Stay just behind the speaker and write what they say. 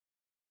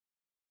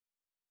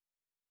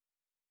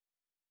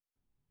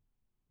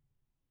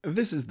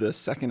This is the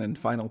second and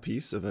final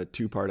piece of a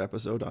two-part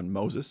episode on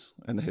Moses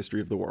and the history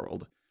of the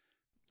world.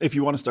 If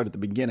you want to start at the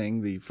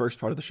beginning, the first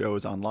part of the show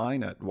is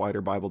online at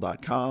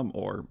widerbible.com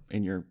or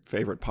in your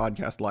favorite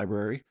podcast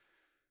library.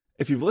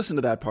 If you've listened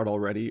to that part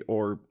already,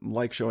 or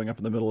like showing up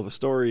in the middle of a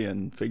story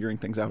and figuring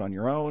things out on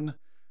your own,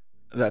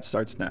 that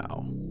starts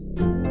now.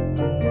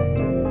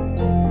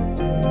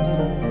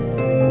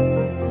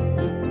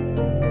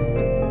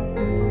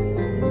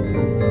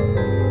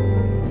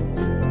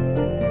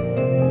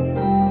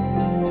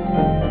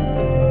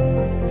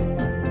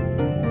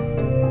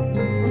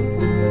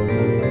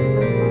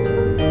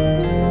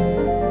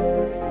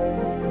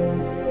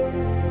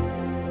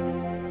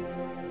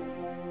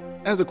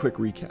 As a quick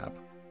recap,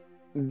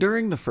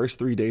 during the first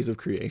 3 days of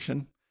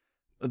creation,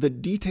 the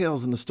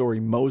details in the story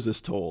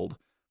Moses told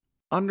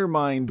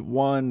undermined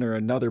one or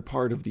another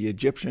part of the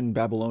Egyptian,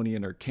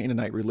 Babylonian, or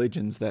Canaanite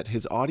religions that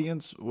his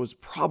audience was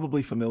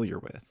probably familiar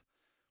with.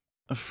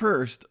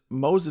 First,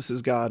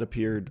 Moses' God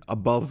appeared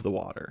above the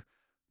water,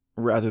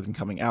 rather than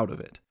coming out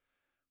of it.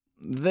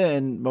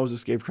 Then,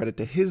 Moses gave credit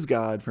to his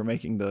God for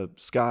making the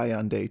sky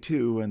on day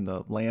 2 and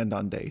the land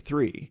on day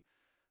 3.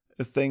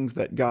 Things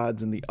that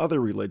gods in the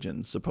other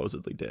religions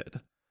supposedly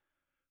did.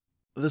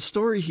 The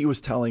story he was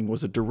telling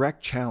was a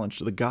direct challenge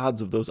to the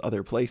gods of those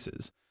other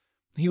places.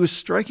 He was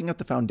striking at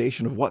the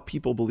foundation of what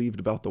people believed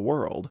about the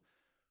world.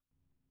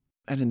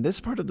 And in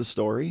this part of the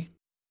story,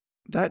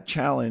 that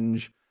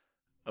challenge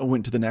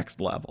went to the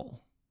next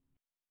level.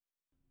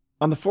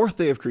 On the fourth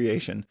day of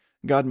creation,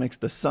 God makes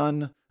the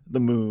sun, the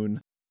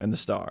moon, and the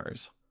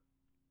stars.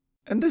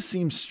 And this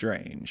seems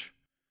strange.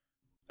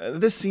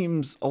 This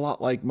seems a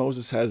lot like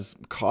Moses has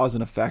cause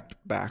and effect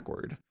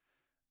backward.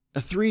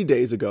 3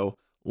 days ago,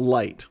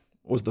 light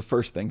was the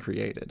first thing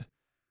created.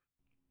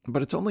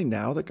 But it's only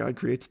now that God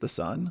creates the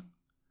sun?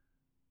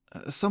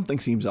 Something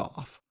seems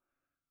off.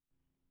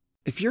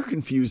 If you're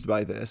confused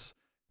by this,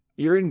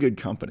 you're in good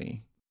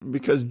company,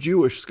 because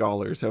Jewish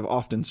scholars have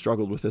often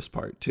struggled with this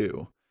part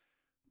too.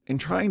 In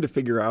trying to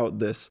figure out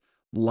this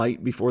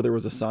light before there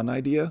was a sun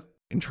idea,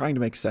 in trying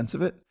to make sense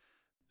of it,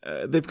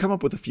 they've come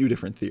up with a few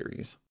different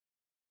theories.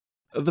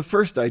 The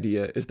first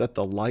idea is that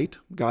the light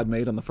God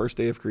made on the first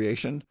day of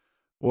creation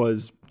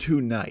was too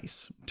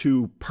nice,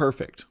 too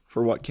perfect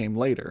for what came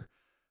later.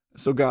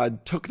 So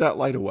God took that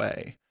light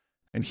away,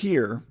 and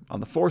here, on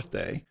the fourth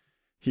day,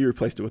 he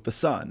replaced it with the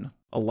sun,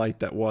 a light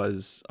that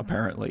was,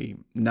 apparently,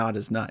 not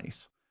as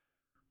nice.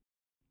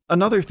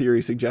 Another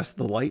theory suggests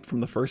the light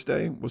from the first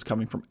day was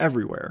coming from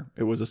everywhere.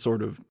 It was a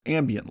sort of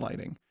ambient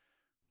lighting.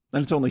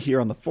 And it's only here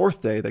on the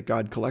fourth day that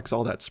God collects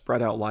all that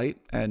spread out light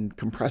and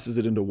compresses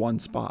it into one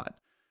spot,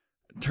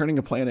 turning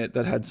a planet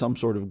that had some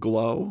sort of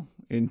glow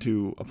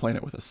into a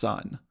planet with a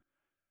sun.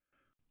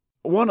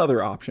 One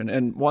other option,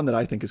 and one that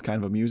I think is kind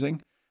of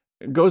amusing,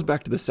 goes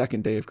back to the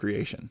second day of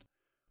creation.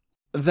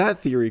 That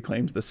theory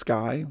claims the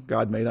sky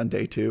God made on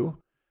day 2,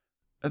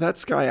 that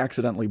sky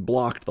accidentally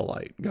blocked the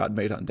light God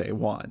made on day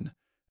 1.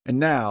 And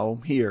now,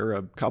 here,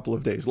 a couple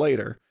of days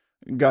later,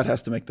 God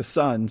has to make the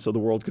sun so the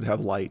world could have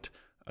light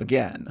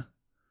again.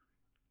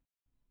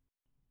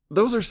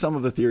 Those are some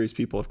of the theories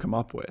people have come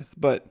up with,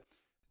 but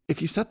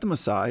if you set them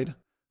aside,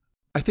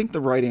 I think the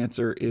right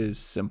answer is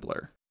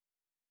simpler,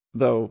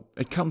 though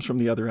it comes from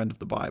the other end of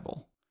the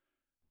Bible.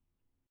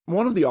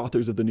 One of the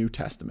authors of the New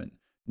Testament,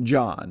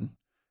 John,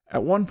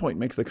 at one point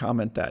makes the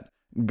comment that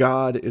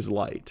God is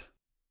light.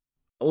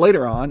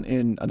 Later on,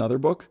 in another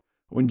book,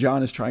 when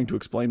John is trying to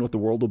explain what the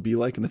world will be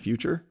like in the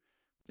future,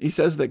 he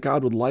says that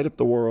God would light up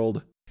the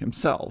world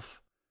himself,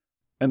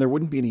 and there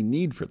wouldn't be any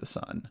need for the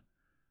sun.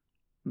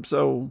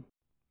 So,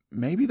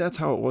 maybe that's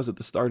how it was at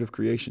the start of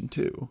creation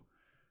too.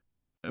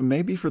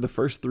 Maybe for the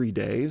first 3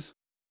 days,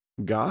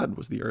 God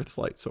was the Earth's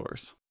light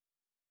source.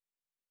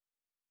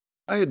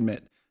 I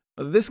admit,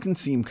 this can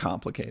seem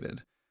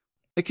complicated.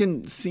 It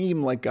can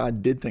seem like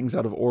God did things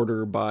out of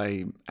order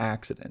by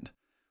accident.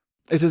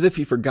 It's as if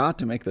he forgot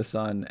to make the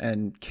sun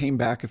and came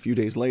back a few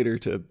days later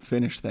to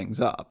finish things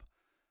up.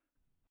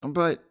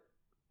 But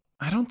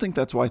I don't think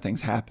that's why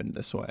things happened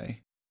this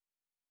way.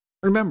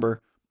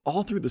 Remember,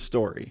 all through the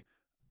story,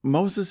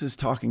 Moses is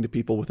talking to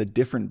people with a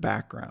different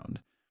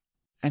background,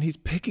 and he's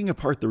picking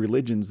apart the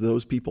religions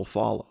those people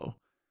follow.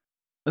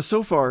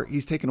 So far,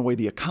 he's taken away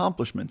the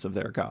accomplishments of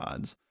their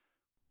gods.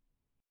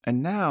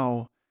 And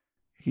now,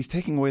 he's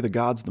taking away the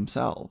gods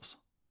themselves.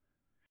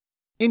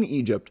 In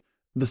Egypt,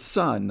 the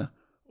sun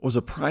was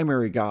a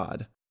primary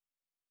god.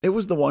 It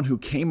was the one who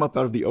came up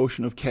out of the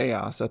ocean of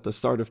chaos at the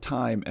start of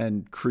time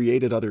and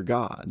created other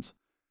gods.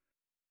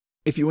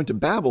 If you went to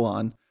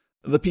Babylon,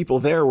 the people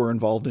there were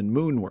involved in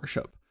moon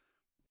worship.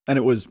 And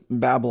it was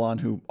Babylon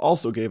who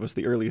also gave us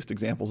the earliest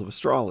examples of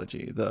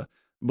astrology, the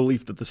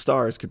belief that the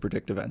stars could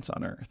predict events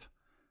on Earth.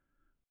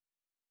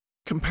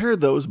 Compare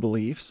those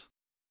beliefs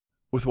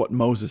with what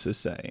Moses is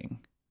saying.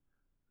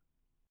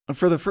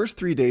 For the first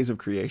 3 days of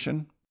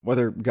creation,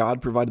 whether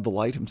God provided the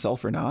light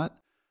himself or not,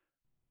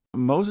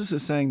 Moses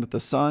is saying that the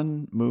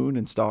sun, moon,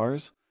 and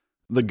stars,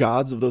 the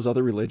gods of those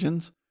other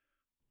religions,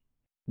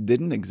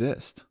 didn't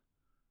exist.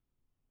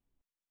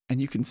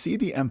 And you can see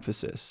the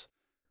emphasis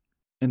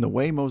in the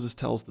way Moses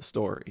tells the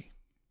story.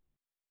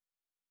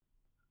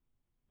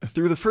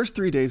 Through the first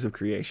 3 days of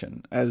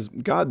creation, as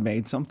God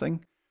made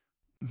something,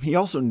 he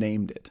also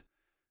named it.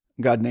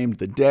 God named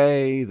the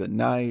day, the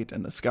night,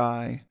 and the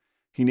sky.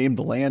 He named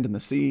the land and the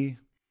sea.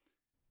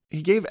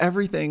 He gave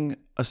everything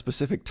a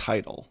specific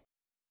title.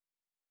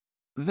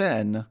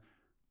 Then,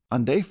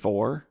 on day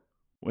 4,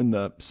 when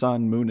the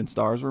sun, moon, and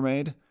stars were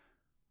made,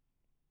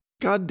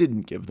 God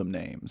didn't give them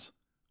names.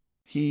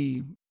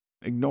 He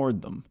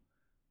ignored them.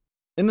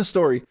 In the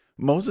story,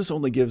 Moses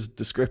only gives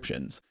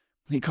descriptions.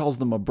 He calls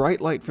them a bright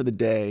light for the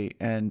day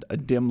and a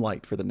dim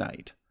light for the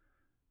night.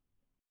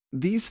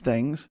 These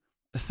things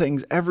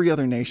every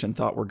other nation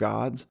thought were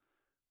gods,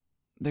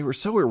 they were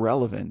so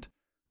irrelevant,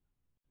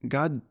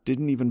 God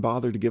didn't even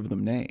bother to give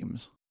them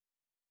names.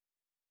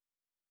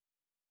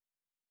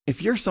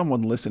 If you're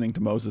someone listening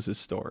to Moses'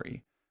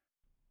 story,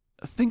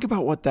 think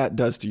about what that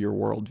does to your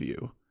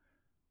worldview.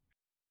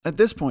 At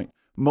this point,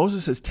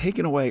 Moses has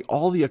taken away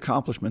all the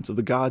accomplishments of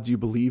the gods you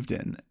believed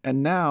in,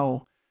 and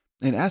now,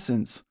 in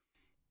essence,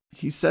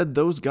 he said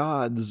those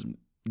gods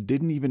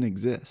didn't even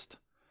exist.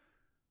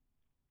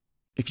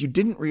 If you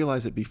didn't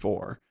realize it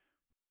before,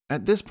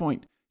 at this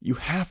point, you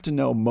have to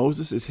know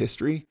Moses'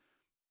 history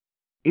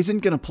isn't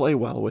going to play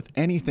well with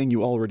anything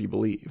you already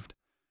believed.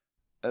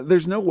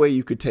 There's no way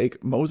you could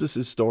take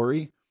Moses'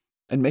 story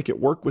and make it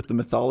work with the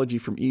mythology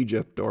from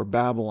Egypt or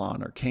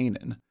Babylon or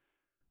Canaan.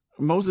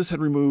 Moses had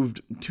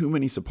removed too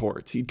many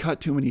supports. He'd cut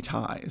too many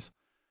ties.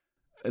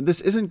 This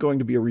isn't going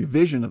to be a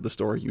revision of the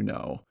story you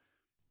know.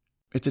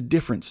 It's a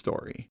different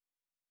story.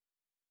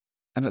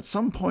 And at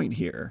some point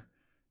here,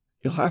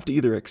 you'll have to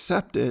either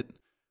accept it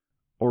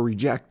or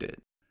reject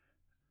it.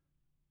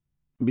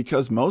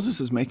 Because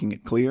Moses is making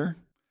it clear,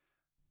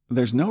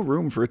 there's no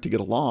room for it to get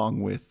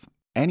along with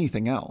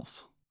anything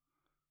else.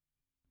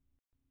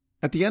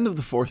 At the end of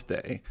the 4th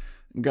day,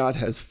 God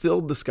has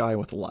filled the sky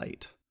with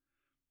light.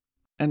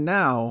 And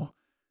now,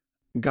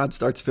 God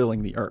starts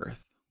filling the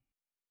earth.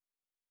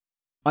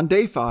 On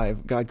day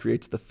 5, God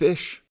creates the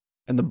fish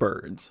and the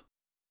birds.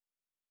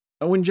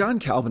 When John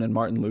Calvin and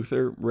Martin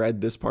Luther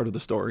read this part of the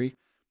story,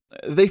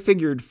 they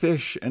figured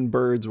fish and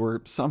birds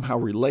were somehow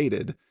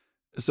related,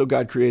 so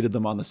God created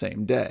them on the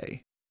same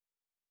day.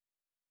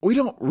 We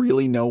don't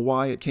really know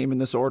why it came in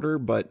this order,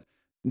 but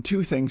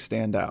 2 things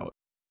stand out.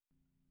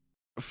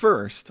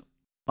 First,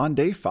 on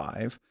day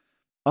 5,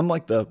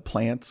 unlike the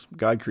plants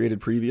God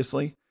created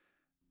previously,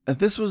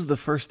 this was the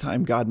first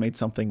time God made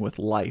something with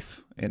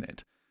life in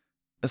it,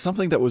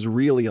 something that was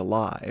really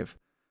alive.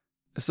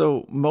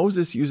 So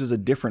Moses uses a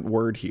different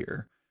word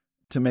here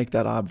to make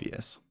that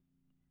obvious.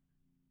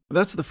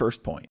 That's the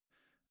first point.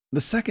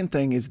 The second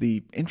thing is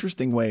the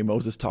interesting way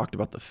Moses talked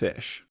about the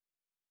fish.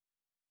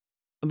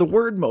 The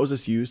word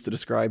Moses used to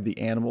describe the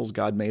animals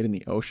God made in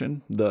the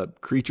ocean, the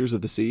creatures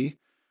of the sea,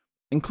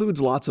 includes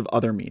lots of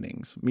other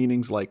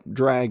meanings like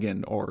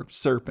dragon or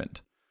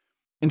serpent.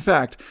 In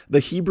fact, the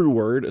Hebrew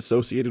word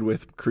associated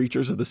with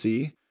creatures of the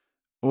sea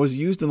was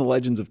used in the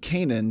legends of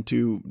Canaan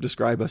to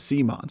describe a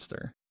sea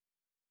monster.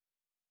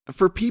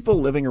 For people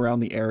living around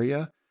the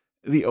area,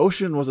 the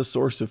ocean was a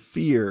source of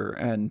fear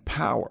and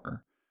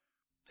power.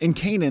 In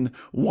Canaan,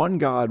 one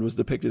god was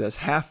depicted as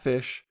half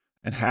fish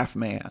and half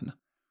man.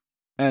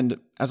 And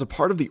as a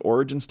part of the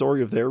origin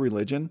story of their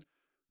religion,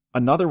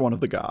 another one of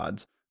the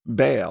gods,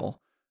 Baal,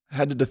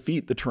 had to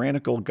defeat the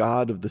tyrannical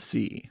god of the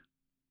sea.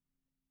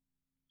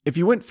 If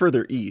you went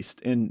further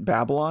east, in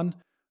Babylon,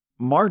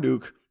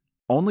 Marduk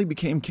only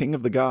became king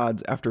of the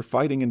gods after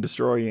fighting and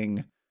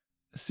destroying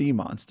sea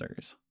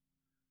monsters.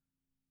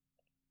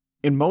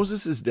 In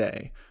Moses'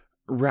 day,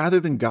 rather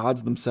than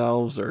gods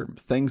themselves or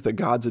things that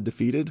gods had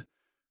defeated,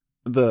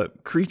 the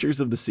creatures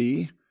of the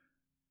sea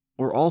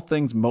were all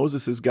things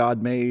Moses'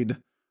 God made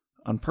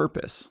on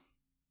purpose.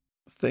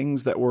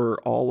 Things that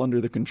were all under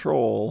the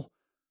control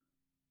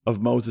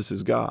of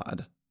Moses'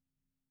 God.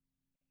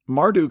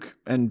 Marduk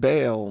and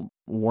Baal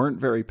weren't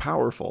very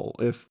powerful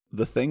if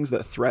the things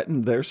that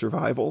threatened their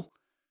survival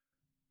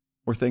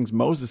were things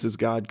Moses'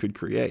 God could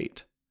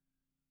create.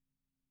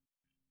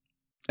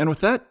 And with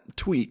that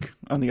tweak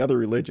on the other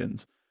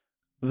religions,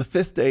 the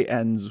 5th day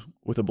ends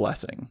with a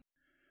blessing.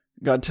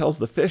 God tells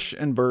the fish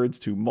and birds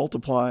to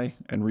multiply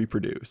and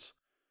reproduce.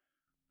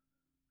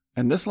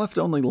 And this left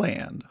only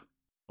land,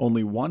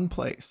 only one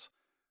place,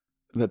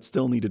 that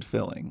still needed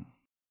filling.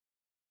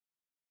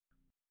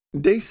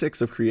 Day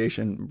 6 of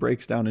creation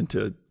breaks down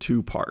into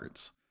 2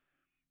 parts.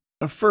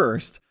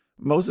 First,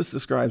 Moses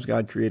describes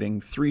God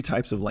creating 3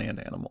 types of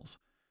land animals.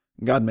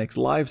 God makes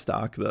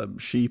livestock, the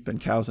sheep and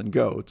cows and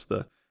goats,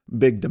 the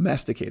big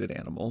domesticated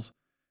animals.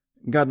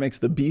 God makes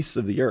the beasts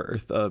of the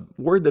earth, a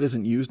word that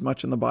isn't used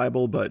much in the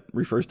Bible but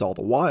refers to all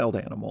the wild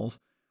animals.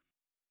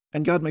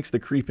 And God makes the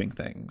creeping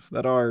things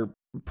that are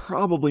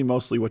probably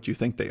mostly what you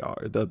think they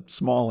are, the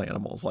small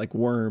animals like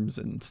worms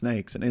and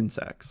snakes and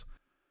insects.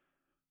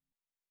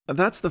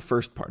 That's the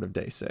first part of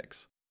day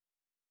 6.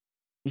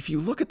 If you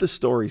look at the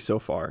story so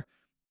far,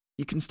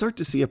 you can start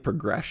to see a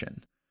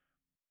progression.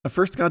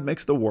 First, God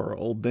makes the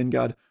world, then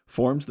God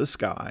forms the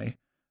sky,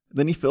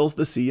 then he fills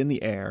the sea and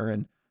the air,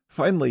 and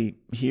Finally,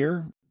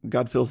 here,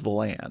 God fills the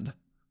land.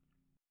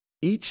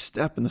 Each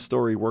step in the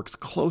story works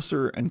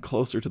closer and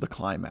closer to the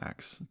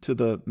climax, to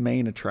the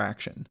main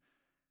attraction,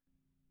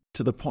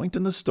 to the point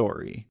in the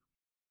story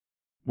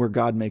where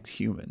God makes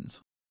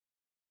humans.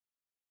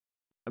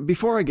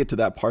 Before I get to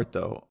that part,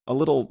 though, a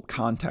little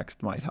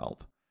context might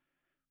help.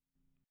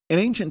 In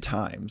ancient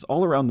times,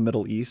 all around the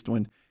Middle East,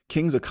 when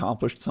kings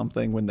accomplished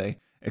something, when they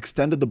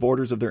extended the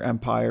borders of their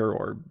empire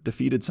or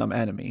defeated some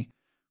enemy,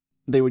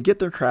 they would get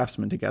their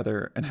craftsmen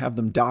together and have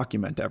them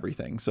document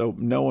everything so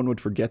no one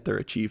would forget their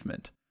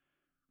achievement.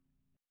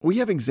 We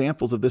have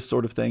examples of this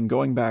sort of thing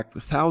going back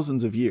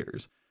thousands of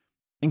years,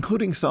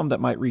 including some that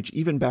might reach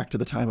even back to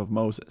the time of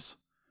Moses.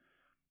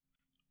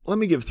 Let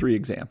me give 3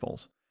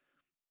 examples.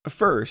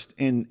 First,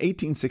 in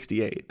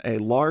 1868, a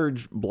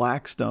large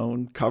black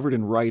stone covered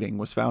in writing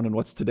was found in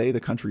what's today the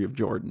country of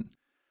Jordan.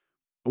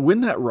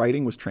 When that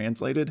writing was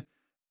translated,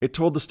 it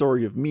told the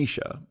story of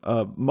Mesha,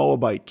 a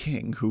Moabite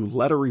king who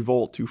led a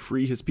revolt to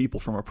free his people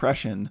from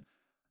oppression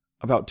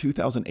about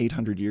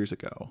 2,800 years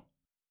ago.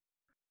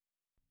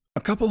 A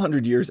couple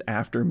hundred years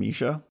after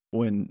Mesha,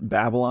 when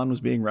Babylon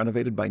was being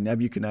renovated by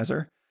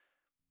Nebuchadnezzar,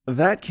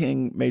 that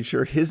king made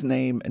sure his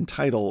name and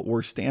title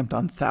were stamped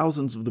on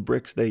thousands of the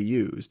bricks they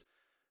used,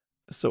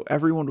 so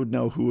everyone would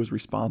know who was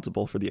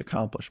responsible for the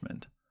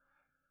accomplishment.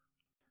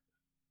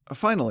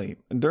 Finally,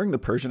 during the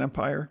Persian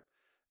Empire,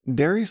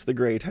 Darius the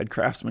Great had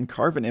craftsmen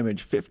carve an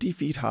image 50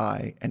 feet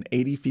high and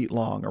 80 feet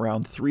long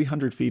around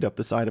 300 feet up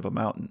the side of a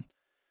mountain.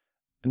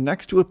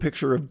 Next to a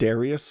picture of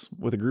Darius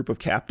with a group of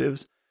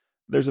captives,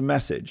 there's a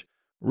message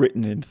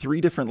written in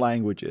 3 different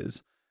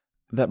languages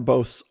that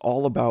boasts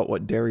all about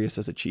what Darius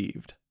has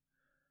achieved.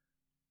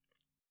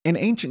 In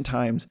ancient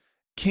times,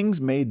 kings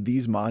made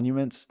these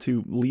monuments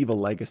to leave a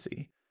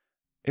legacy.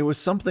 It was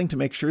something to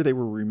make sure they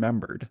were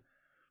remembered.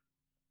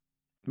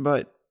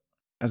 But,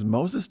 as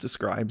Moses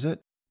describes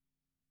it,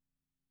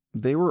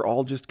 they were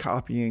all just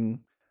copying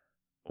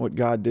what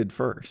God did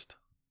first.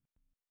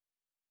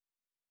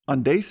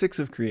 On day 6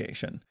 of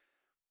creation,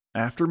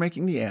 after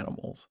making the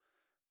animals,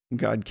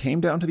 God came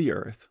down to the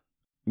earth,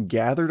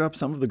 gathered up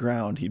some of the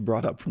ground he'd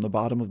brought up from the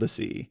bottom of the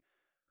sea,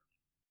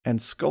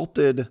 and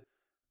sculpted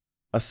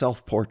a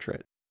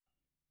self-portrait.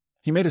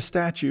 He made a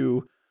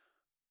statue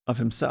of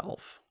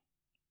himself.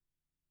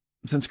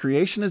 Since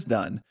creation is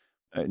done,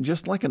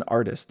 just like an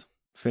artist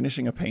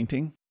finishing a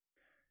painting,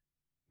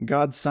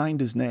 God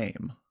signed his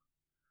name.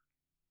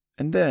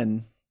 And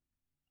then,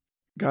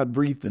 God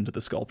breathed into the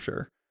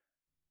sculpture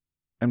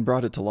and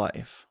brought it to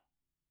life.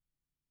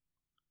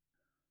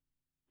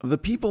 The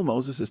people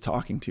Moses is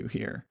talking to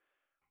here,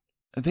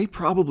 they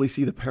probably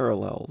see the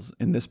parallels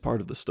in this part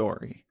of the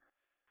story.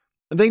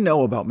 They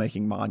know about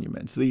making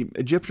monuments. The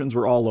Egyptians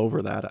were all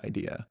over that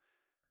idea.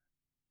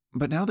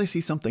 But now they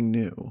see something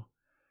new.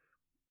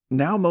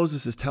 Now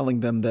Moses is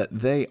telling them that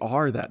they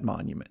are that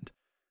monument.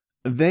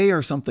 They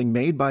are something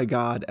made by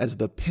God as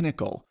the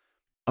pinnacle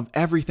of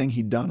everything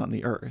he'd done on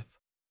the earth.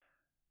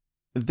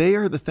 They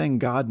are the thing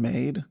God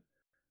made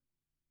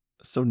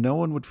so no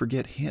one would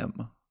forget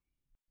him.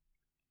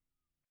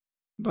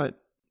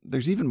 But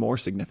there's even more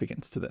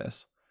significance to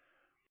this.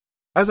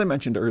 As I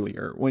mentioned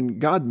earlier, when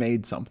God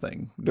made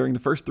something during the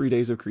first 3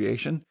 days of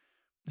creation,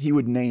 he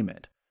would name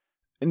it.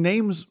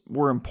 Names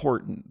were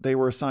important. They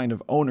were a sign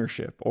of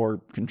ownership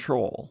or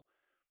control.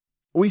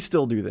 We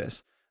still do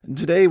this.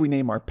 Today we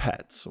name our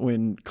pets.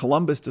 When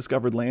Columbus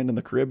discovered land in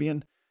the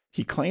Caribbean,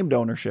 he claimed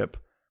ownership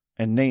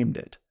and named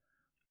it.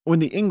 When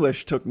the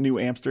English took New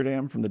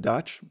Amsterdam from the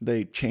Dutch,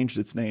 they changed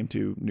its name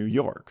to New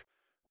York.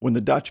 When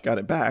the Dutch got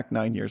it back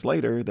 9 years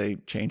later, they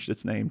changed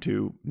its name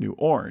to New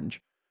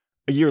Orange.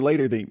 A year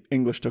later, the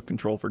English took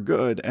control for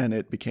good, and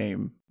it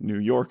became New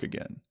York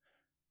again.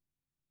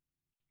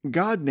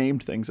 God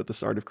named things at the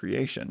start of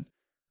creation.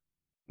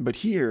 But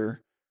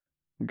here,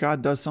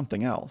 God does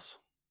something else.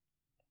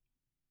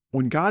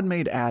 When God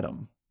made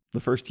Adam,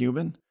 the first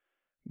human,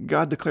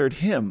 God declared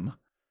him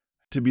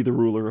to be the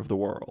ruler of the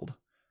world.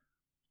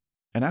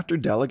 And after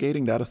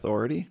delegating that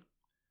authority,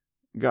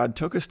 God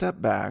took a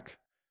step back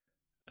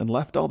and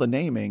left all the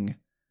naming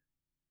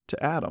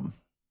to Adam.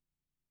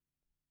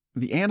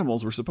 The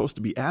animals were supposed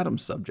to be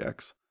Adam's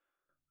subjects,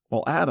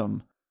 while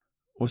Adam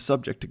was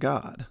subject to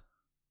God.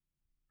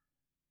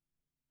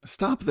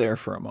 Stop there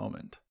for a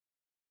moment.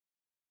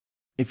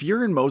 If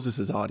you're in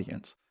Moses'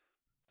 audience,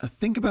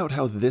 think about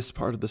how this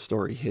part of the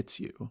story hits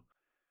you.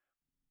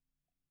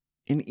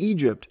 In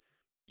Egypt,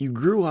 you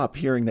grew up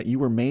hearing that you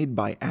were made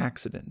by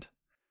accident.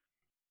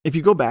 If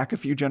you go back a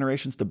few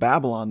generations to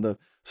Babylon, the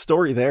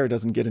story there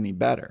doesn't get any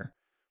better.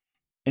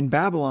 In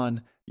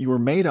Babylon, you were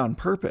made on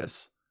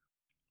purpose,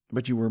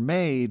 but you were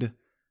made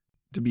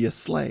to be a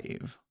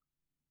slave.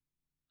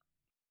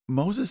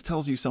 Moses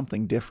tells you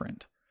something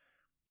different.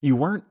 You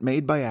weren't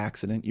made by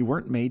accident. You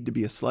weren't made to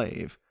be a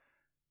slave.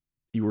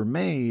 You were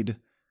made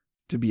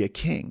to be a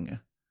king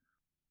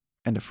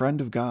and a friend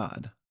of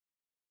God.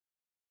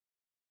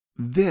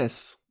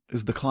 This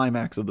is the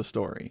climax of the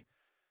story.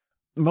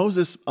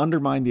 Moses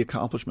undermined the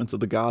accomplishments of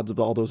the gods of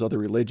all those other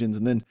religions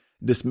and then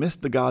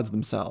dismissed the gods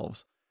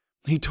themselves.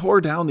 He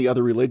tore down the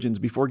other religions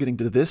before getting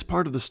to this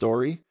part of the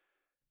story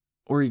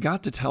where he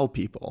got to tell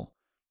people,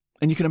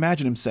 and you can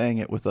imagine him saying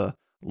it with a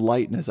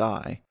light in his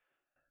eye,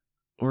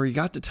 where he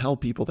got to tell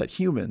people that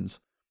humans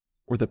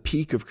were the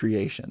peak of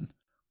creation,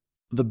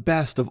 the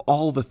best of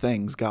all the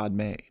things God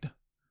made.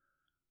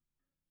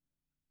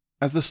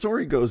 As the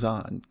story goes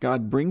on,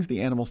 God brings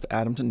the animals to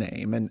Adam to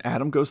name, and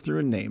Adam goes through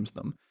and names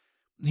them.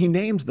 He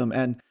names them,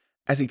 and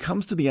as he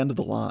comes to the end of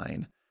the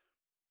line,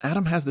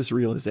 Adam has this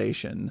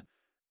realization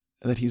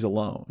that he's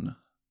alone,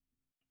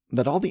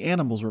 that all the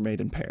animals were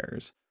made in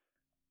pairs,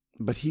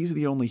 but he's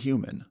the only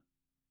human.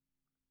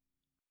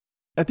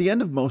 At the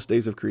end of most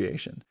days of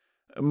creation,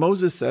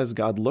 Moses says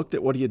God looked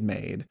at what he had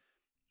made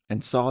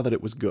and saw that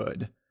it was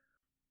good.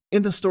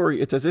 In the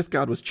story, it's as if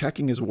God was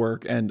checking his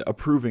work and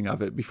approving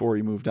of it before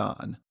he moved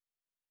on.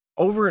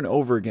 Over and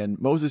over again,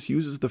 Moses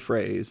uses the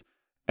phrase,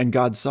 and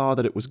God saw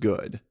that it was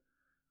good.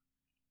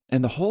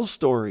 In the whole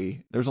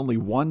story, there's only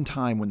one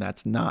time when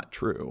that's not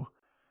true.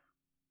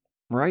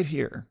 Right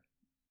here.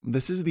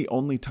 This is the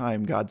only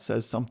time God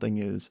says something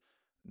is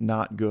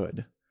not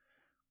good.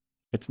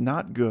 It's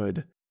not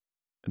good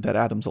that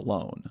Adam's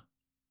alone.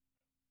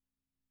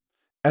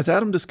 As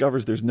Adam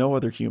discovers there's no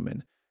other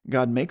human,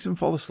 God makes him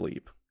fall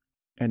asleep,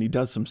 and he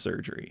does some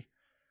surgery.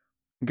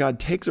 God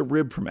takes a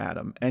rib from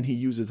Adam, and he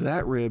uses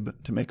that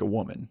rib to make a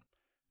woman,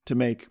 to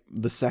make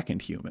the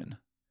second human.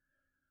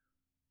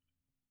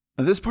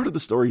 Now, this part of the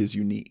story is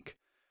unique.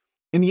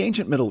 In the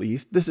ancient Middle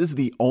East, this is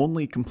the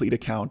only complete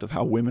account of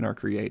how women are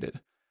created.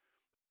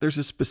 There's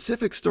a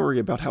specific story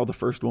about how the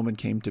first woman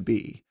came to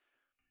be.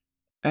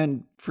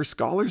 And for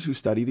scholars who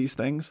study these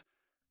things,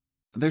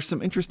 there's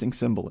some interesting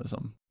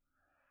symbolism.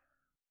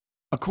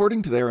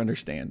 According to their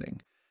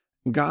understanding,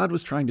 God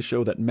was trying to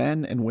show that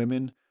men and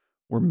women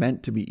were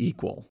meant to be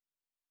equal.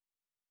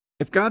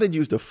 If God had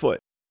used a foot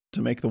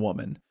to make the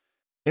woman,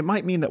 it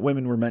might mean that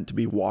women were meant to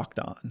be walked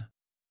on.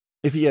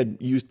 If he had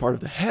used part of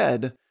the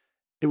head,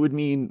 it would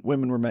mean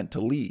women were meant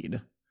to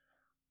lead.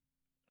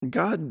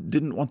 God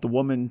didn't want the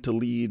woman to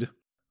lead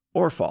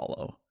or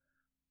follow.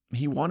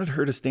 He wanted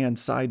her to stand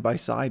side by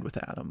side with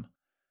Adam.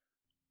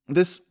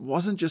 This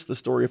wasn't just the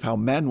story of how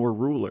men were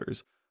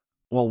rulers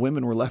while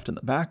women were left in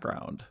the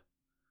background.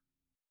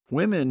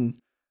 Women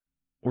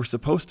were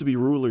supposed to be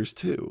rulers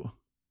too.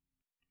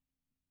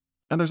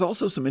 And there's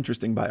also some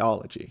interesting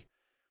biology.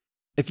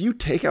 If you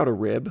take out a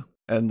rib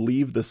and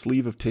leave the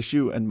sleeve of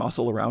tissue and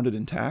muscle around it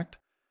intact,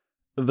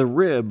 the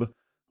rib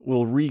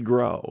will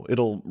regrow.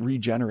 It'll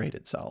regenerate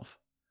itself.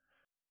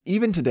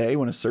 Even today,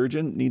 when a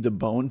surgeon needs a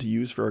bone to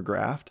use for a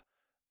graft,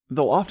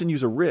 they'll often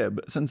use a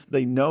rib since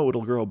they know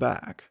it'll grow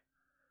back.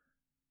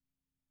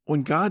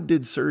 When God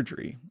did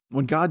surgery,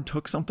 when God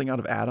took something out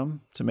of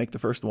Adam to make the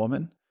first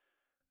woman,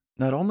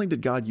 not only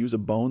did God use a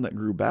bone that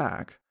grew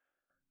back,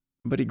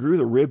 but he grew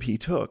the rib he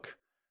took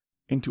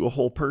into a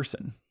whole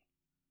person.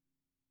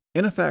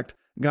 In effect,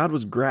 God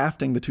was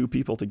grafting the two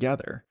people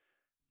together.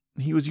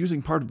 He was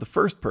using part of the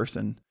first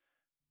person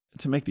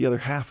to make the other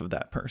half of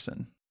that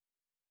person.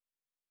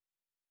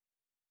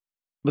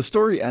 The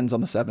story ends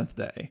on the seventh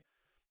day.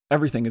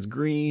 Everything is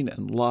green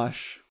and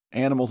lush.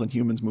 Animals and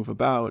humans move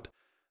about.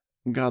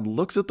 God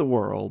looks at the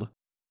world,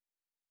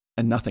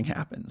 and nothing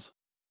happens.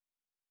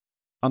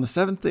 On the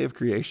seventh day of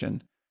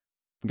creation,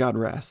 God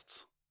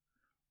rests.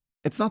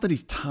 It's not that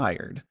he's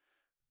tired.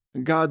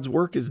 God's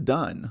work is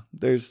done.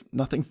 There's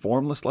nothing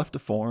formless left to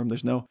form.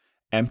 There's no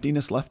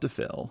emptiness left to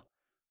fill.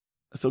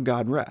 So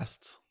God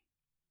rests.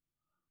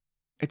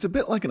 It's a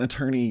bit like an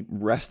attorney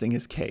resting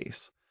his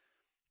case.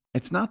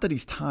 It's not that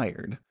he's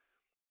tired.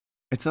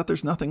 It's that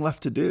there's nothing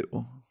left to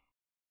do.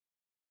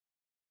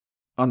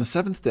 On the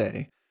seventh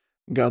day,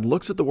 God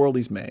looks at the world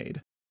he's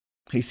made.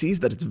 He sees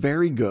that it's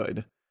very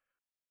good,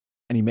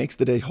 and he makes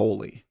the day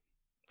holy.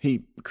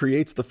 He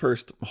creates the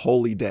first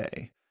holy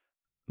day,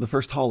 the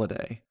first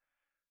holiday.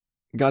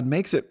 God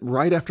makes it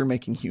right after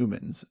making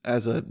humans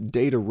as a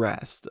day to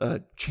rest,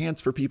 a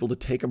chance for people to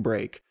take a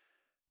break,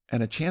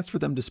 and a chance for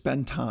them to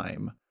spend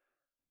time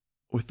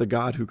with the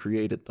God who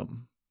created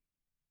them.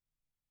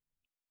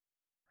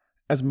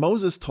 As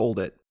Moses told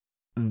it,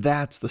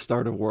 that's the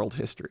start of world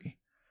history.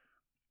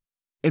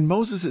 In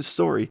Moses'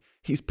 story,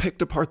 he's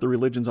picked apart the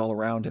religions all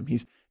around him.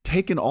 He's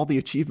taken all the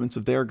achievements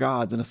of their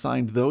gods and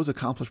assigned those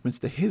accomplishments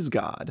to his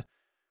God.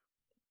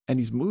 And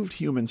he's moved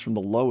humans from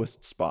the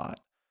lowest spot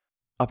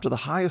up to the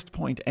highest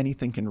point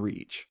anything can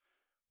reach,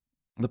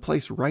 the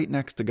place right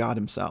next to God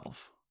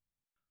himself.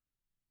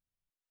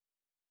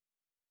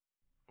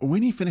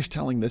 When he finished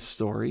telling this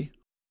story,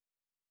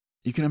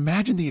 you can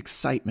imagine the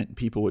excitement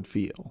people would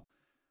feel,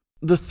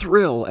 the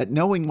thrill at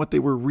knowing what they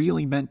were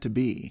really meant to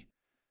be.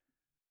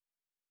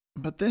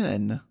 But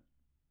then,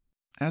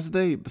 as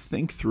they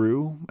think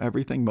through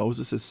everything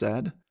Moses has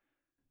said,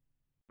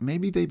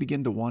 maybe they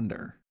begin to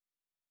wonder.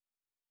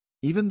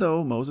 Even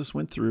though Moses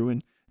went through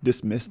and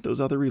dismissed those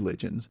other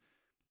religions,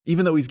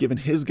 even though he's given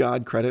his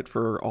God credit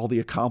for all the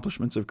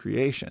accomplishments of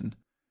creation,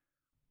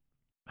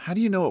 how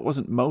do you know it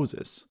wasn't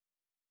Moses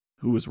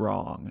who was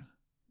wrong?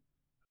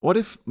 What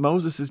if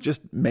Moses is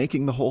just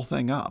making the whole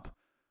thing up?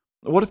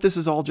 What if this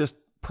is all just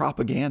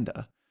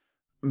propaganda.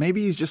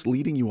 Maybe he's just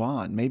leading you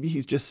on. Maybe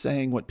he's just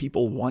saying what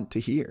people want to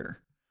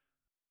hear.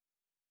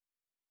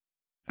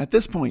 At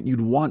this point,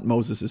 you'd want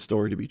Moses'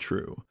 story to be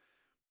true.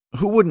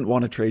 Who wouldn't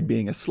want to trade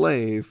being a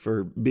slave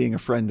for being a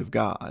friend of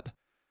God?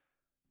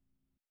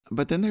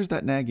 But then there's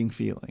that nagging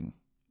feeling.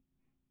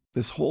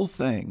 This whole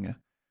thing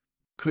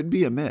could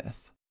be a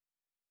myth.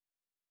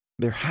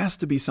 There has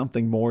to be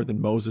something more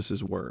than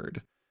Moses'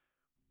 word.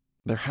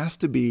 There has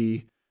to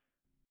be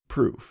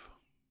proof.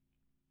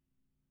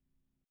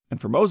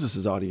 And for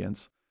Moses'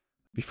 audience,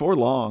 before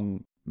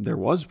long, there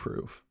was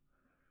proof.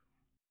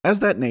 As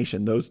that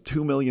nation, those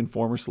 2 million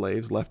former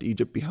slaves left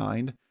Egypt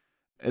behind,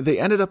 they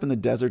ended up in the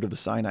desert of the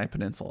Sinai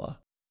Peninsula.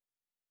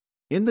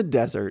 In the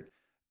desert,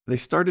 they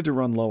started to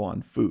run low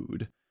on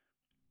food,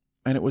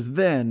 and it was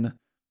then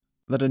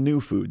that a new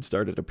food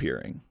started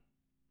appearing.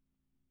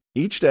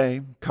 Each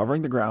day,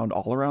 covering the ground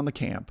all around the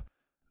camp,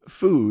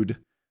 food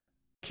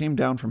came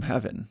down from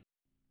heaven.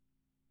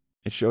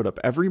 It showed up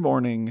every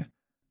morning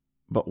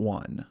but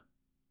one.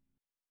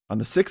 On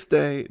the 6th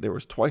day, there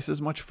was twice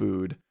as much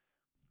food,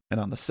 and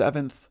on the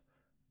 7th,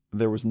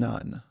 there was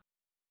none.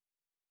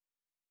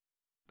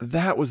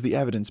 That was the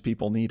evidence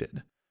people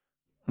needed.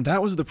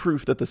 That was the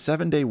proof that the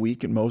 7-day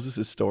week in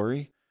Moses'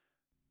 story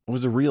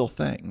was a real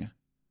thing.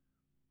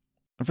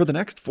 And for the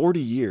next 40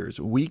 years,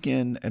 week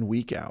in and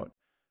week out,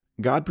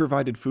 God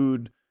provided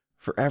food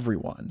for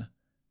everyone,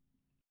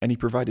 and he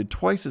provided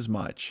twice as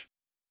much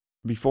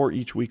before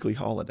each weekly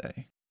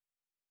holiday.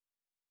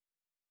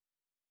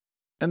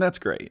 And that's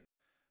great.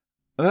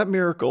 That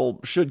miracle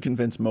should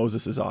convince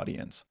Moses'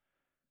 audience.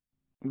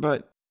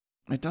 But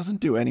it doesn't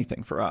do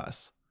anything for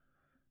us.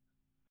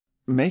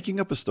 Making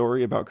up a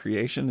story about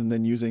creation and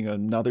then using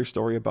another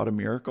story about a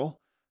miracle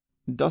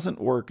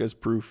doesn't work as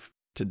proof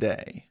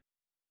today.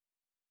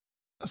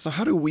 So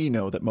how do we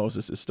know that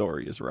Moses'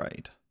 story is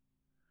right?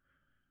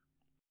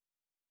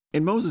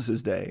 In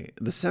Moses' day,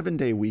 the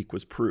 7-day week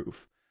was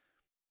proof.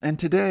 And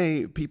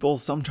today, people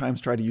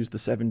sometimes try to use the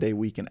 7-day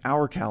week in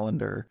our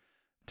calendar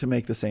to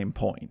make the same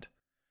point.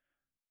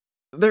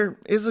 There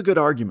is a good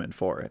argument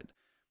for it.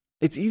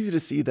 It's easy to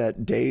see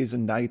that days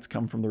and nights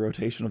come from the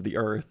rotation of the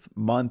Earth,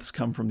 months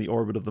come from the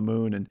orbit of the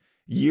moon, and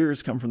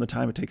years come from the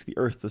time it takes the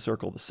Earth to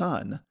circle the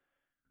sun.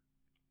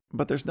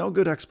 But there's no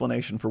good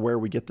explanation for where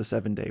we get the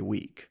 7-day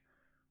week.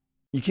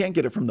 You can't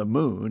get it from the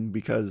moon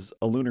because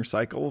a lunar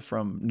cycle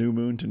from new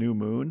moon to new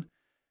moon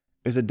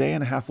is a day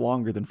and a half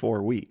longer than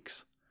 4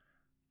 weeks.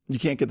 You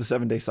can't get the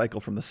 7-day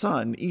cycle from the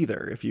sun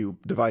either. If you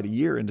divide a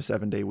year into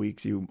 7-day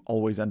weeks, you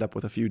always end up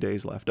with a few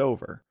days left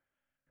over.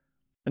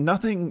 And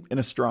nothing in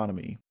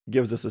astronomy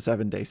gives us a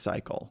 7-day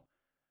cycle.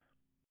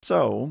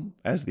 So,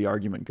 as the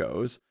argument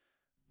goes,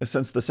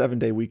 since the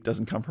 7-day week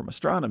doesn't come from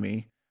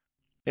astronomy,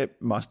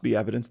 it must be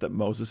evidence that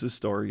Moses'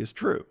 story is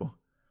true.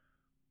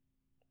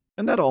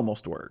 And that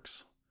almost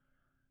works.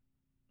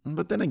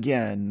 But then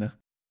again,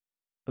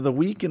 the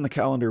week in the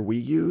calendar we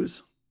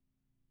use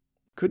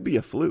could be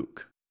a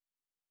fluke.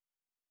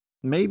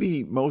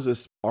 Maybe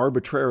Moses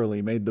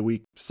arbitrarily made the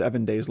week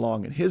 7 days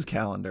long in his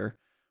calendar,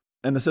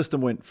 and the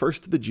system went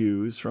first to the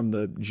Jews, from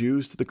the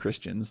Jews to the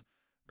Christians,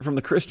 from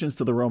the Christians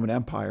to the Roman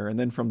Empire, and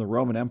then from the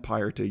Roman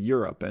Empire to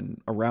Europe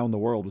and around the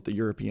world with the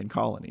European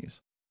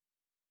colonies.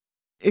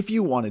 If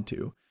you wanted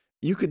to,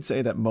 you could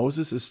say that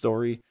Moses'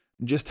 story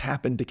just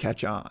happened to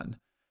catch on,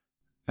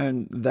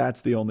 and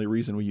that's the only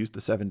reason we use the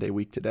 7-day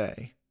week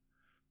today.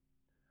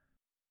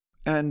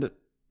 And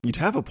you'd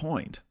have a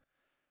point.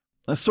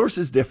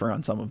 Sources differ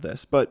on some of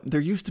this, but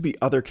there used to be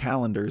other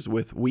calendars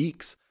with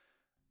weeks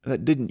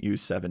that didn't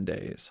use 7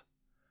 days.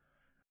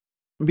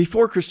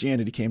 Before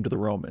Christianity came to the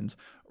Romans,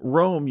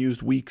 Rome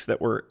used weeks that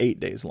were 8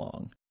 days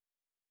long.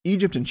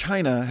 Egypt and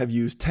China have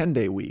used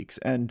 10-day weeks,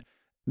 and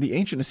the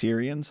ancient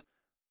Assyrians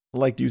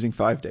liked using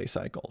 5-day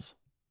cycles.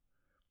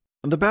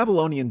 The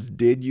Babylonians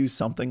did use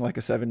something like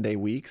a 7-day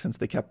week since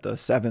they kept the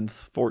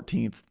 7th,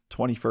 14th,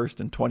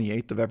 21st, and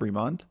 28th of every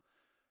month.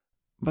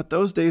 But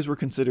those days were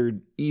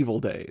considered evil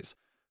days,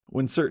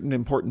 when certain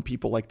important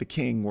people like the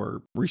king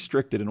were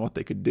restricted in what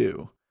they could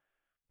do.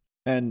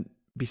 And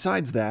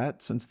besides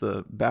that, since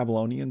the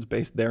Babylonians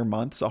based their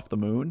months off the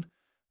moon,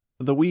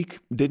 the week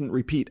didn't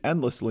repeat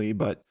endlessly,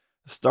 but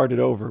started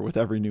over with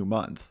every new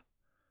month.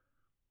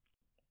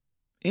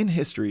 In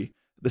history,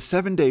 the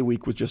 7-day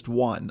week was just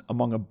one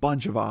among a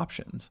bunch of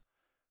options.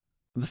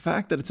 The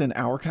fact that it's in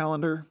our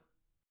calendar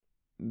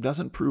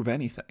doesn't prove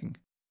anything.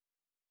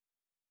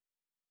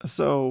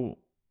 So,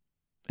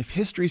 if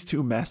history's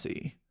too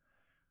messy,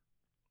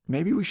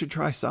 maybe we should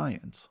try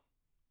science.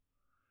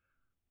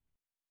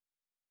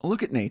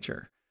 Look at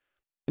nature.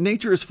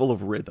 Nature is full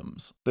of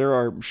rhythms. There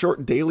are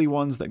short daily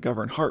ones that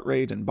govern heart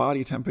rate and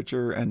body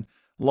temperature, and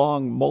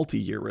long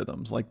multi-year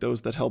rhythms like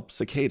those that help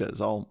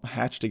cicadas all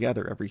hatch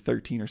together every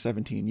 13 or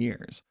 17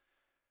 years.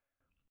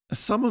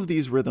 Some of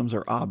these rhythms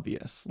are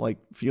obvious, like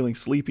feeling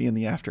sleepy in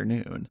the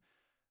afternoon,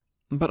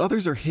 but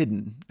others are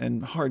hidden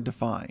and hard to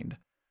find.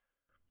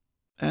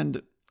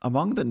 And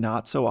among the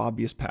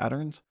not-so-obvious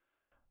patterns,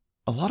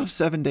 a lot of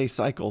 7-day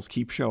cycles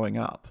keep showing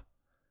up.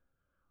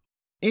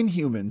 In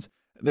humans,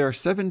 There are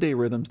 7-day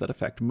rhythms that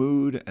affect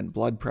mood and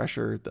blood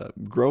pressure, the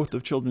growth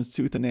of children's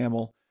tooth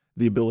enamel,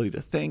 the ability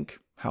to think,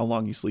 how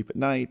long you sleep at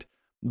night,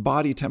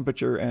 body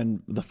temperature,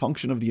 and the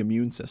function of the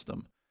immune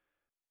system.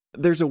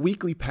 There's a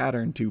weekly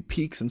pattern to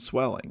peaks and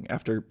swelling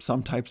after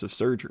some types of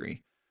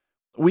surgery.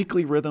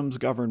 Weekly rhythms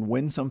govern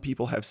when some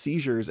people have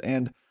seizures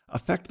and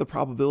affect the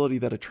probability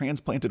that a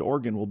transplanted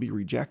organ will be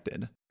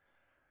rejected.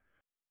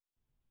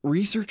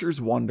 Researchers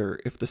wonder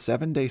if the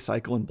 7-day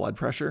cycle in blood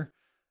pressure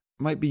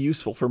might be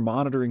useful for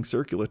monitoring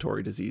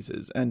circulatory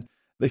diseases, and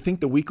they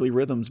think the weekly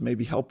rhythms may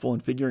be helpful in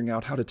figuring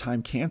out how to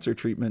time cancer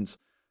treatments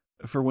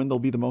for when they'll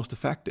be the most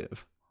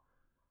effective.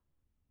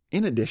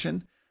 In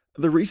addition,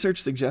 the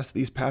research suggests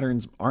these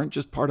patterns aren't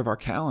just part of our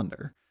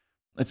calendar.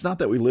 It's not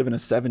that we live in a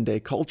 7-day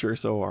culture,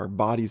 so our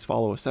bodies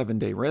follow a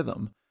 7-day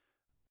rhythm.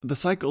 The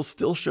cycles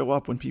still show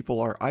up when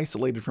people are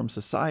isolated from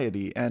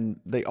society,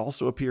 and they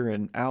also appear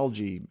in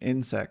algae,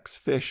 insects,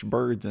 fish,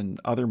 birds, and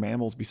other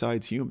mammals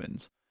besides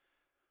humans.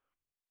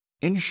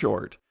 In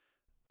short,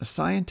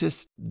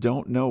 scientists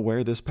don't know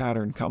where this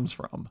pattern comes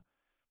from.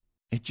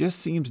 It just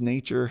seems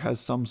nature has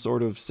some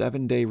sort of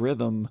 7-day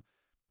rhythm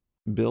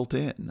built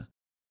in.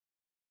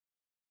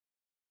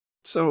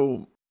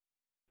 So,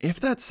 if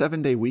that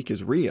 7-day week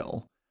is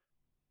real,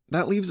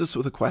 that leaves us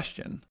with a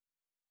question.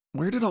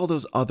 Where did all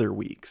those other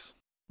weeks,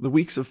 the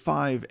weeks of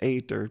 5,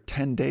 8, or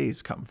 10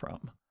 days, come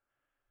from?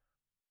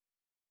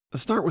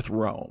 Let's start with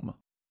Rome.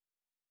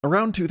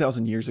 Around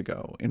 2,000 years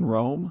ago, in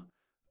Rome,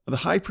 the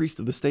high priest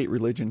of the state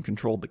religion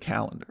controlled the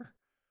calendar.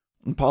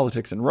 In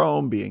politics in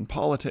Rome being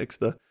politics,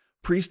 the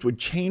priest would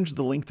change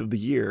the length of the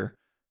year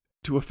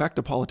to affect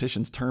a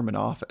politician's term in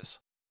office.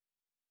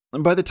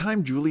 And by the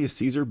time Julius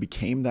Caesar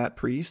became that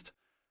priest,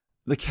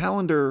 the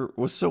calendar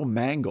was so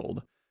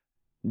mangled,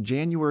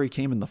 January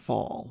came in the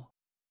fall.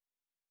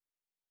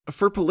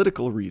 For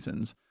political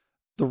reasons,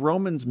 the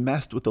Romans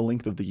messed with the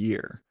length of the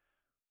year.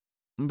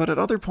 But at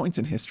other points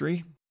in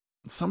history,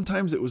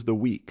 sometimes it was the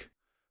week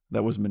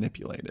that was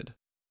manipulated.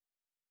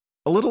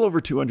 A little over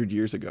 200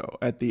 years ago,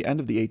 at the end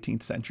of the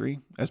 18th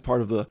century, as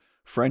part of the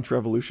French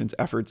Revolution's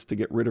efforts to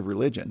get rid of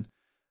religion,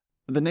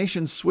 the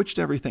nation switched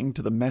everything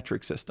to the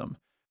metric system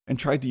and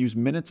tried to use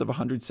minutes of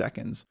 100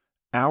 seconds,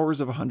 hours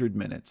of 100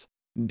 minutes,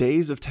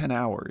 days of 10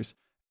 hours,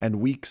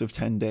 and weeks of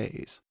 10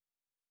 days.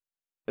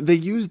 They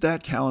used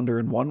that calendar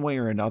in one way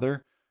or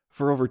another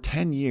for over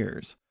 10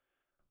 years,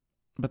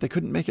 but they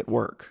couldn't make it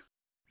work,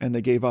 and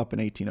they gave up in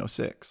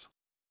 1806.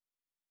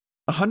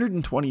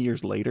 120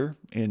 years later,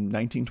 in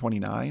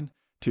 1929,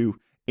 to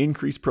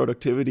increase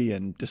productivity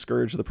and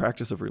discourage the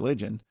practice of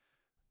religion,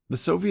 the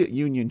Soviet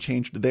Union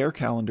changed their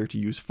calendar to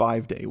use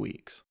 5-day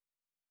weeks.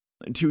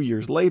 2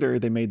 years later,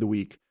 they made the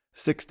week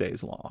 6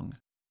 days long.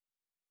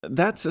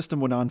 That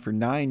system went on for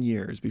 9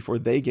 years before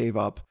they gave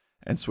up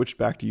and switched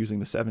back to using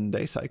the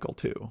 7-day cycle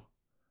too.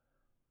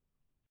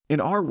 In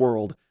our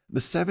world, the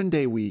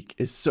 7-day week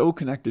is so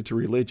connected to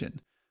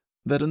religion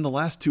that in the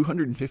last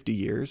 250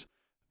 years,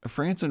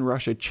 France and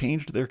Russia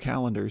changed their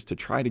calendars to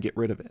try to get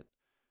rid of it.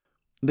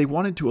 They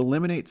wanted to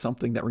eliminate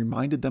something that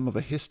reminded them of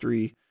a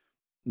history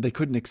they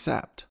couldn't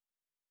accept.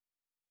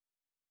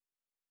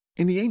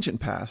 In the ancient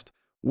past,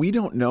 we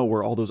don't know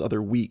where all those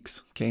other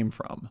weeks came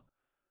from.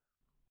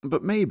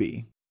 But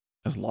maybe,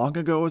 as long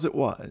ago as it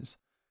was,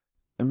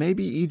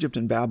 maybe Egypt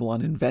and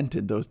Babylon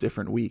invented those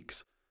different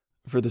weeks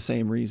for the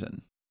same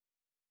reason.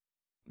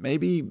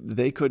 Maybe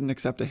they couldn't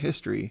accept a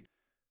history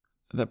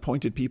that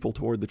pointed people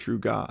toward the true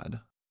God.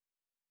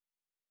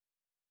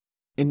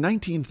 In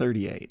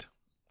 1938,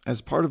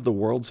 as part of the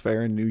World's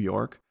Fair in New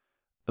York,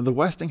 the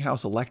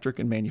Westinghouse Electric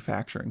and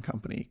Manufacturing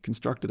Company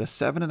constructed a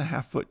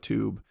 7.5-foot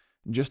tube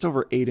just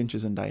over 8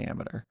 inches in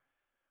diameter.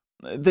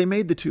 They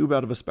made the tube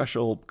out of a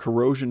special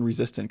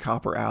corrosion-resistant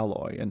copper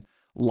alloy and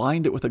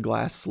lined it with a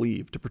glass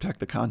sleeve to protect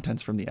the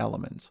contents from the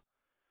elements.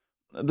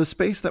 The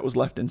space that was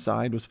left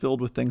inside was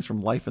filled with things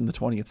from life in the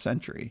 20th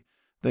century.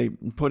 They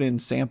put in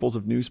samples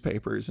of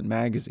newspapers and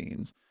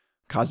magazines,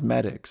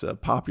 cosmetics, a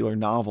popular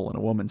novel, and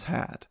a woman's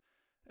hat.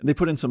 They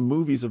put in some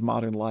movies of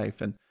modern life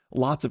and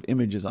lots of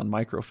images on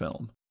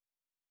microfilm.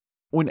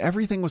 When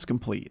everything was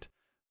complete,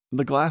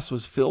 the glass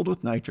was filled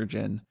with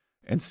nitrogen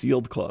and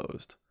sealed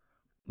closed.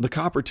 The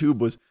copper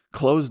tube was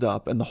closed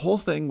up and the whole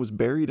thing was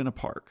buried in a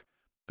park,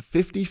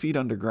 50 feet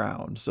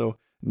underground, so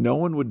no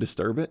one would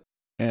disturb it,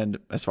 and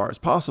as far as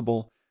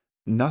possible,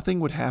 nothing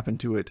would happen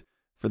to it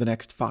for the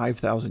next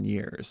 5,000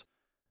 years,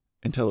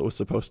 until it was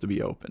supposed to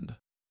be opened.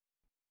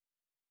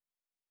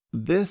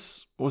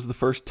 This was the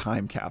first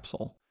time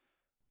capsule.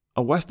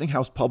 A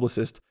Westinghouse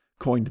publicist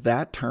coined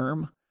that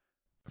term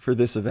for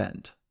this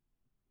event.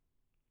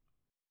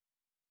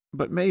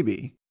 But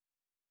maybe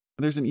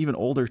there's an even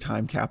older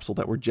time capsule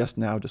that we're just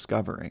now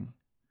discovering.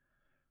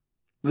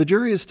 The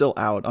jury is still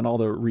out on all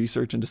the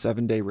research into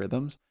 7-day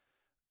rhythms,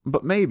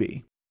 but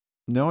maybe,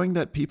 knowing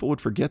that people would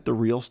forget the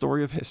real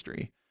story of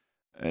history,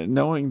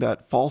 knowing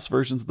that false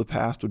versions of the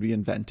past would be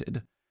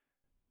invented,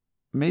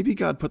 maybe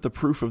God put the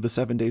proof of the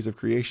 7 days of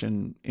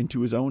creation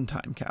into his own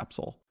time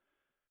capsule.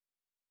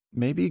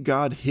 Maybe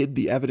God hid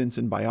the evidence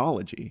in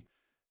biology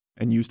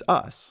and used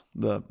us,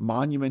 the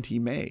monument he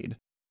made,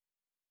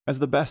 as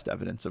the best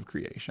evidence of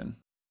creation.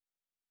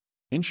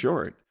 In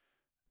short,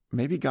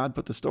 maybe God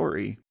put the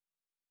story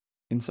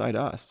inside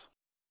us.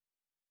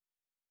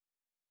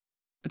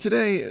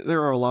 Today,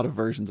 there are a lot of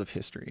versions of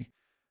history,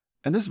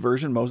 and this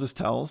version Moses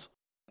tells,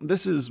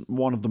 this is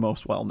one of the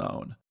most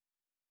well-known.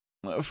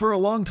 For a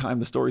long time,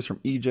 the stories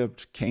from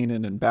Egypt,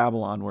 Canaan, and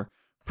Babylon were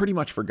pretty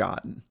much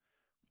forgotten.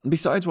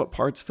 Besides what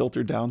parts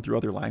filtered down through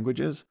other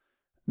languages,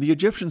 the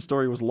Egyptian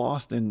story was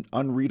lost in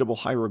unreadable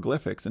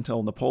hieroglyphics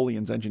until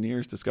Napoleon's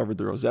engineers discovered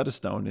the Rosetta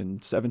Stone in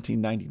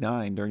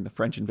 1799 during the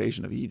French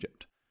invasion of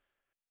Egypt.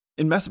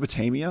 In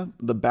Mesopotamia,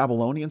 the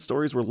Babylonian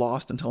stories were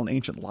lost until an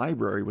ancient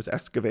library was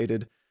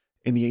excavated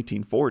in the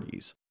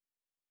 1840s.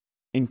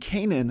 In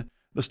Canaan,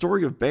 the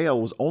story of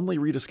Baal was only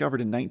rediscovered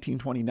in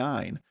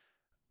 1929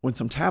 when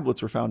some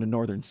tablets were found in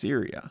northern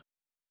Syria.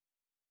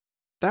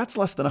 That's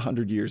less than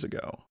 100 years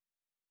ago.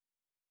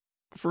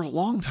 For a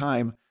long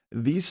time,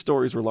 these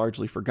stories were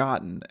largely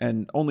forgotten,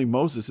 and only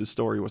Moses'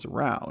 story was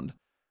around.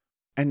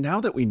 And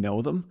now that we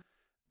know them,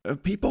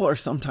 people are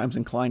sometimes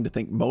inclined to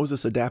think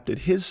Moses adapted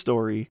his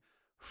story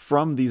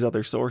from these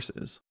other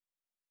sources.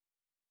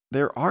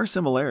 There are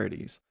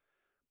similarities.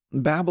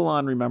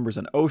 Babylon remembers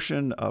an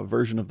ocean, a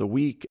version of the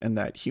week, and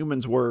that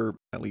humans were,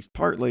 at least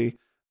partly,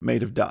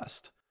 made of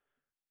dust.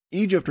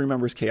 Egypt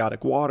remembers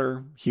chaotic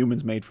water,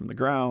 humans made from the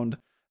ground,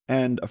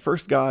 and a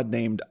first god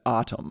named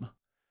Atum.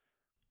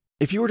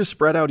 If you were to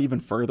spread out even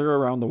further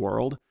around the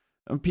world,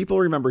 people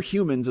remember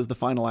humans as the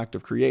final act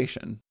of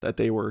creation, that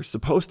they were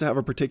supposed to have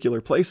a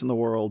particular place in the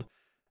world,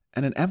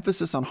 and an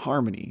emphasis on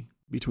harmony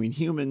between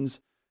humans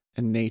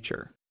and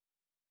nature.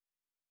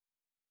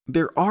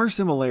 There are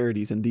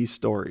similarities in these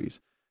stories,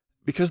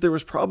 because there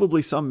was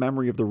probably some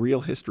memory of the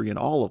real history in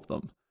all of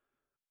them.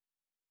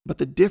 But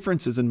the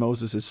differences in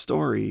Moses'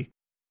 story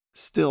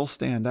still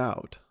stand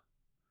out.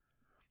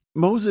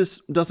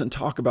 Moses doesn't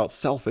talk about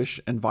selfish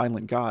and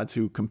violent gods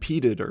who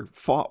competed or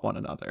fought one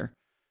another.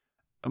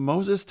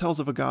 Moses tells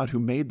of a God who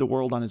made the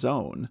world on his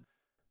own,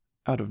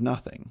 out of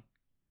nothing.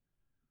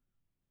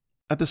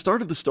 At the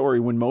start of the story,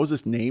 when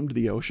Moses named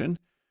the ocean,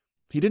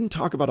 he didn't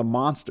talk about a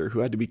monster who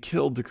had to be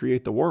killed to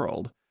create the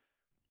world.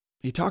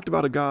 He talked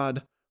about a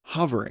God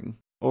hovering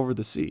over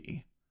the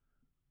sea.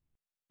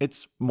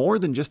 It's more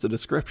than just a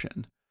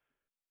description.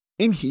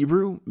 In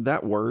Hebrew,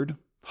 that word,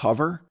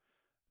 hover,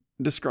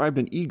 described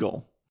an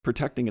eagle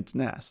protecting its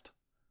nest.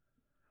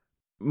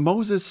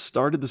 Moses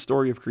started the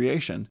story of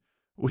creation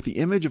with the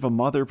image of a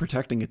mother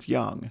protecting its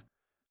young,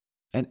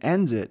 and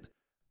ends it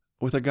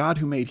with a God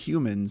who made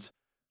humans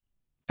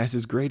as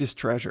his greatest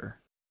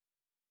treasure.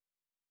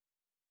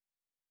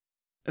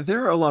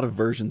 There are a lot of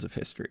versions of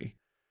history.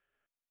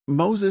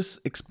 Moses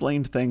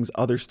explained things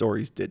other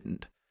stories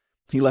didn't.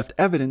 He left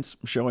evidence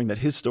showing that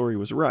his story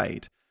was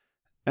right,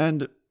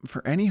 and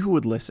for any who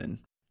would listen,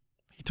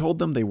 he told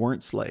them they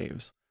weren't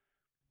slaves.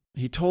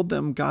 He told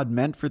them God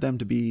meant for them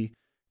to be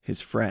his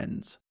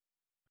friends.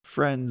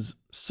 Friends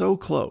so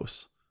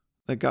close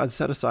that God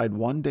set aside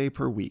one day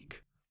per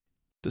week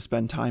to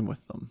spend time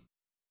with them.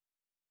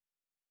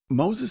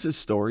 Moses'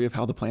 story of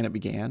how the planet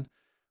began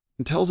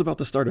tells about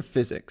the start of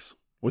physics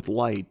with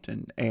light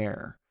and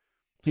air.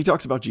 He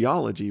talks about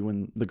geology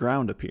when the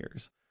ground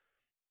appears.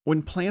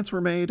 When plants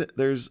were made,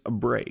 there's a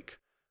break,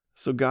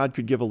 so God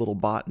could give a little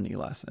botany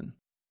lesson.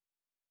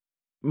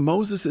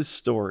 Moses'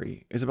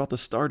 story is about the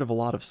start of a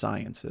lot of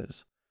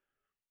sciences.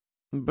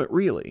 But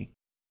really,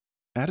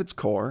 at its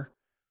core,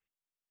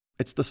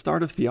 it's the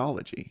start of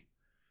theology.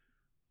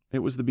 It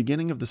was the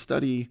beginning of the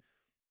study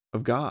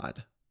of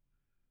God.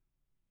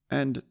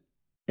 And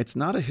it's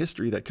not a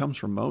history that comes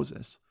from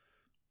Moses.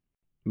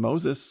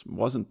 Moses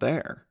wasn't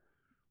there.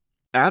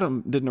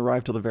 Adam didn't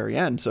arrive till the very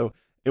end, so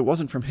it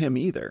wasn't from him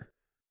either.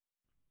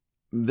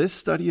 This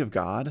study of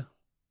God,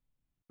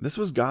 this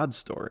was God's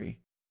story.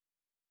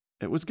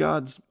 It was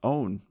God's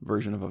own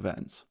version of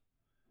events.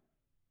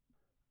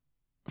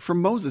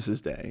 From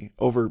Moses' day,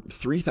 over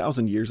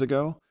 3,000 years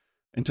ago,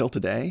 until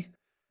today,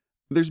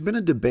 there's been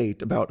a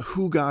debate about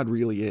who God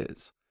really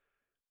is.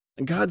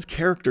 God's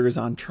character is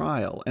on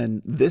trial,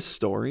 and this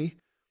story,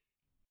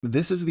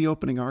 this is the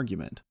opening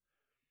argument.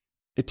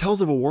 It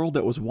tells of a world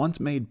that was once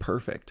made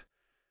perfect.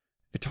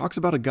 It talks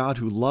about a God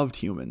who loved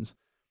humans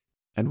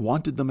and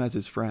wanted them as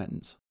his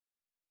friends.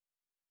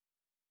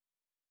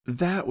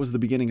 That was the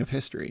beginning of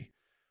history.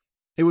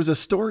 It was a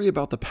story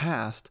about the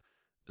past,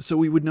 so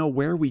we would know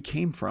where we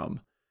came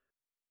from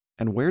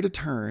and where to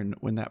turn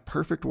when that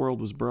perfect world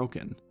was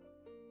broken,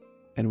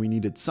 and we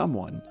needed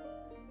someone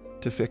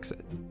to fix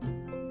it.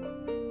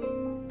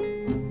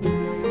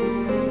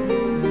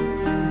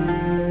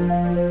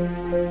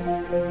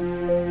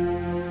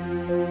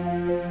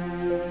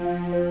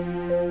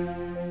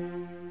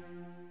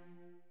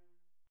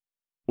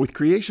 With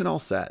creation all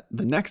set,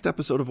 the next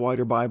episode of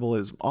Wider Bible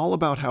is all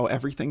about how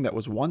everything that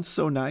was once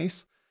so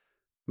nice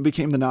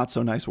became the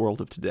not-so-nice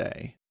world of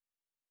today.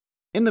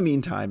 In the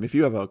meantime, if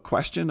you have a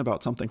question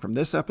about something from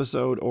this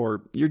episode,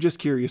 or you're just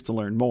curious to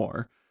learn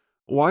more,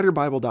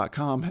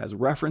 WiderBible.com has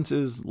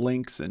references,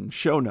 links, and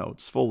show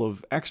notes full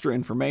of extra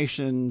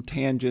information,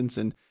 tangents,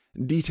 and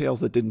details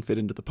that didn't fit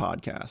into the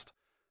podcast.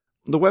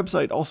 The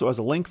website also has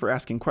a link for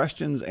asking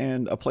questions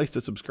and a place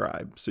to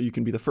subscribe, so you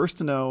can be the first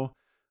to know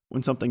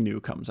when something new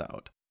comes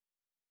out.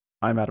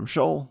 I'm Adam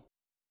Scholl.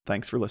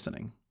 Thanks for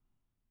listening.